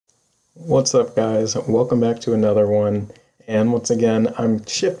What's up, guys? Welcome back to another one. And once again, I'm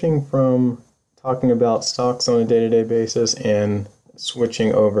shifting from talking about stocks on a day-to-day basis and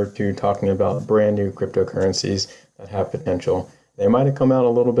switching over to talking about brand new cryptocurrencies that have potential. They might have come out a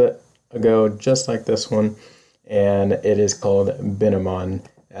little bit ago, just like this one, and it is called BMON.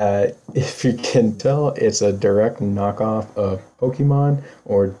 If you can tell, it's a direct knockoff of Pokemon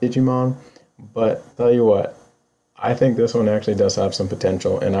or Digimon, but tell you what, I think this one actually does have some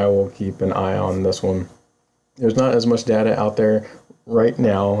potential, and I will keep an eye on this one. There's not as much data out there right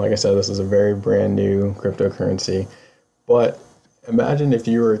now. Like I said, this is a very brand new cryptocurrency. But imagine if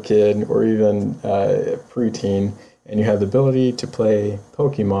you were a kid or even a preteen and you had the ability to play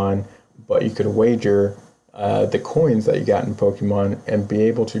Pokemon, but you could wager the coins that you got in Pokemon and be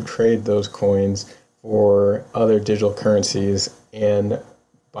able to trade those coins for other digital currencies and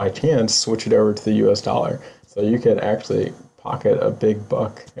by chance switch it over to the US dollar. So you could actually pocket a big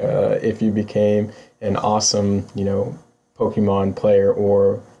buck if you became an awesome, Pokemon player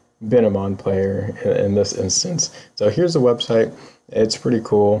or Binamon player in this instance. So here's the website. It's pretty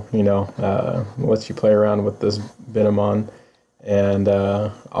cool, lets you play around with this Binamon. And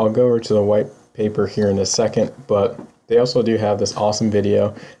I'll go over to the white paper here in a second, but they also do have this awesome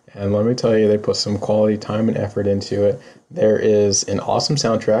video. And let me tell you, they put some quality time and effort into it. There is an awesome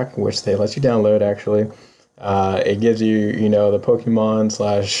soundtrack, which they let you download actually. It gives you, the Pokemon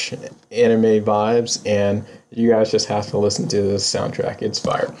slash anime vibes, and you guys just have to listen to this soundtrack. It's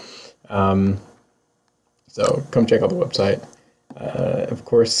fire. So come check out the website. Of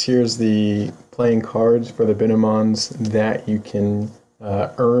course, here's the playing cards for the Binamons that you can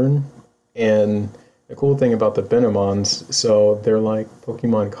earn. And the cool thing about the Binamons, so they're like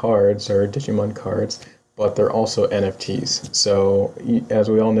Pokemon cards or Digimon cards, but they're also NFTs. So as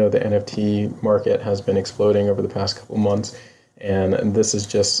we all know, the NFT market has been exploding over the past couple months, and this is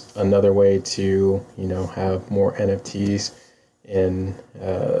just another way to, have more NFTs in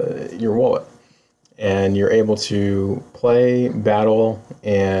your wallet. And you're able to play, battle,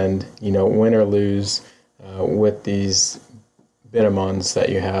 and, win or lose with these Binamons that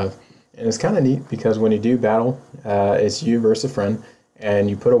you have. And it's kind of neat because when you do battle, it's you versus a friend,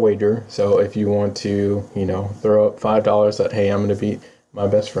 and you put a wager. So if you want to, throw up $5 that, hey, I'm going to beat my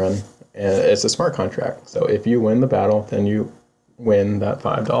best friend, and it's a smart contract. So if you win the battle, then you win that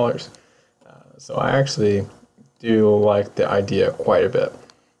 $5. So I actually do like the idea quite a bit.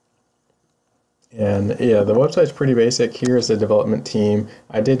 And yeah, the website's pretty basic. Here's the development team.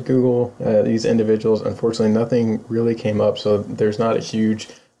 I did Google these individuals. Unfortunately, nothing really came up, so there's not a huge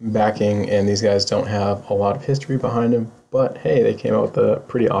backing, and these guys don't have a lot of history behind them. But hey, they came out with a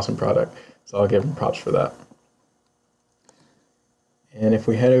pretty awesome product, so I'll give them props for that. And if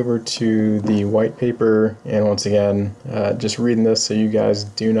we head over to the white paper, and once again, just reading this so you guys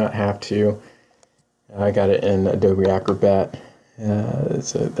do not have to. I got it in Adobe Acrobat.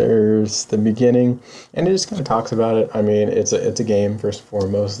 So there's the beginning, and it just kind of talks about it. I mean, it's a game first and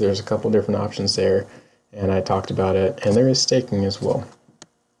foremost. There's a couple different options there, and I talked about it. And there is staking as well.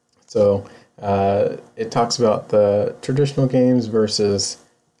 So it talks about the traditional games versus,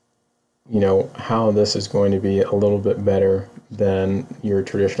 how this is going to be a little bit better than your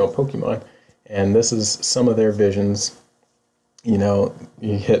traditional Pokemon. And this is some of their visions. You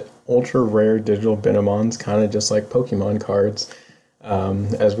hit ultra rare digital Binamons, kind of just like Pokemon cards.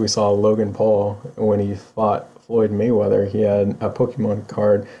 As we saw Logan Paul when he fought Floyd Mayweather, he had a Pokemon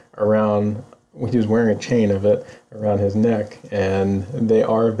card around, he was wearing a chain of it around his neck, and they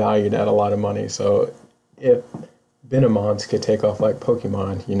are valued at a lot of money. So if Binamons could take off like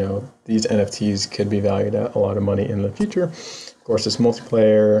Pokemon, these NFTs could be valued at a lot of money in the future. Of course, it's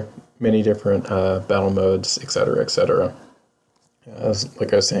multiplayer, many different battle modes, etc., etc.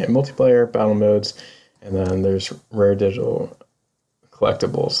 Like I was saying, multiplayer, battle modes, and then there's rare digital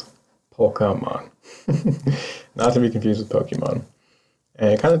collectibles, Pokemon. Not to be confused with Pokemon. And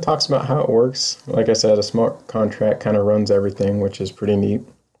it kind of talks about how it works. Like I said, a smart contract kind of runs everything, which is pretty neat.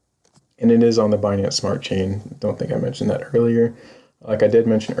 And it is on the Binance Smart Chain. Don't think I mentioned that earlier. Like I did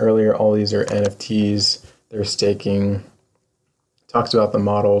mention earlier, all these are NFTs. They're staking. Talks about the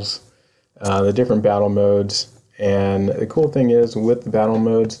models, the different battle modes. And the cool thing is with the battle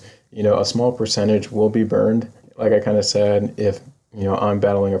modes, a small percentage will be burned. Like I kind of said, if, I'm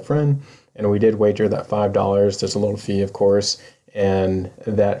battling a friend and we did wager that $5, there's a little fee, of course, and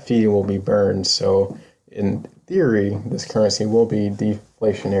that fee will be burned. So in theory, this currency will be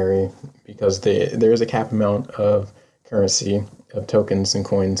deflationary because there is a cap amount of currency, of tokens and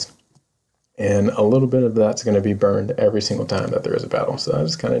coins, and a little bit of that's going to be burned every single time that there is a battle. So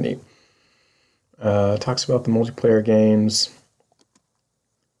that's kind of neat. Talks about the multiplayer games.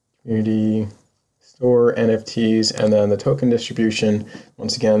 community store, NFTs, and then the token distribution.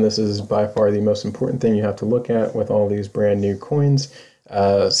 Once again, this is by far the most important thing you have to look at with all these brand new coins.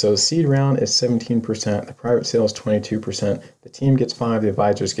 So seed round is 17%, the private sale is 22%, the team gets 5%, the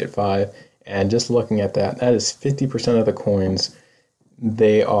advisors get 5%, and just looking at that, that is 50% of the coins,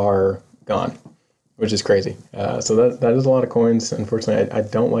 they are gone, which is crazy. So that is a lot of coins. Unfortunately, I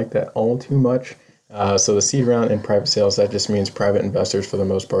don't like that all too much. So the seed round and private sales, that just means private investors for the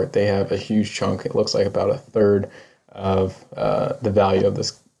most part. They have a huge chunk. It looks like about a third of the value of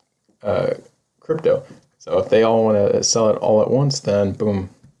this crypto. So if they all want to sell it all at once, then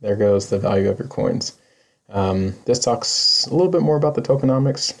boom, there goes the value of your coins. This talks a little bit more about the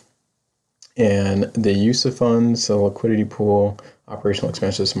tokenomics and the use of funds, the liquidity pool, operational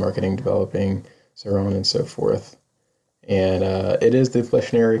expenses, marketing, developing, so on and so forth. And it is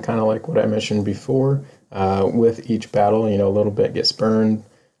deflationary, kind of like what I mentioned before. With each battle, a little bit gets burned.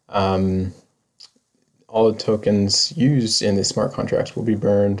 All the tokens used in the smart contracts will be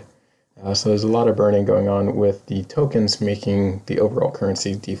burned. So there's a lot of burning going on with the tokens, making the overall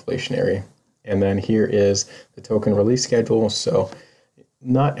currency deflationary. And then here is the token release schedule. So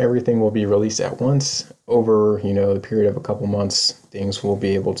not everything will be released at once. Over, the period of a couple months, things will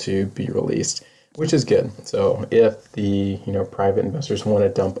be able to be released, which is good. So if the private investors want to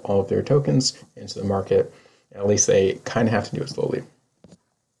dump all of their tokens into the market, at least they kind of have to do it slowly.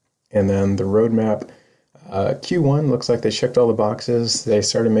 And then the roadmap, Q1 looks like they checked all the boxes. They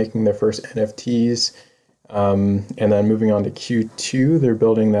started making their first NFTs. And then moving on to Q2, they're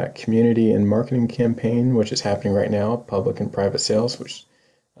building that community and marketing campaign, which is happening right now, public and private sales, which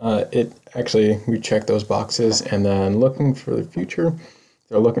we checked those boxes. And then looking for the future,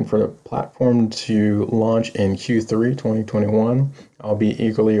 they're looking for the platform to launch in Q3 2021. I'll be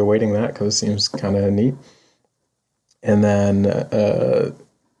eagerly awaiting that because it seems kind of neat. And then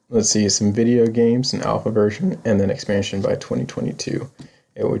let's see, some video games, an alpha version, and then expansion by 2022,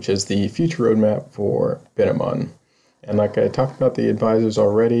 which is the future roadmap for BMON. And like I talked about the advisors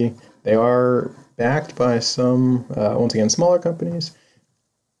already, they are backed by some, once again, smaller companies.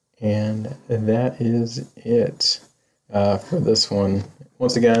 And that is it for this one.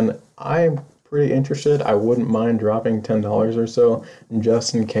 Once again, I'm pretty interested. I wouldn't mind dropping $10 or so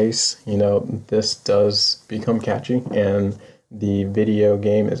just in case, this does become catchy and the video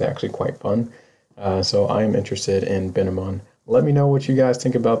game is actually quite fun. So I'm interested in BMON. Let me know what you guys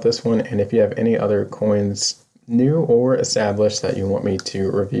think about this one, and if you have any other coins, new or established, that you want me to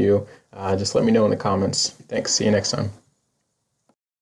review, just let me know in the comments. Thanks. See you next time.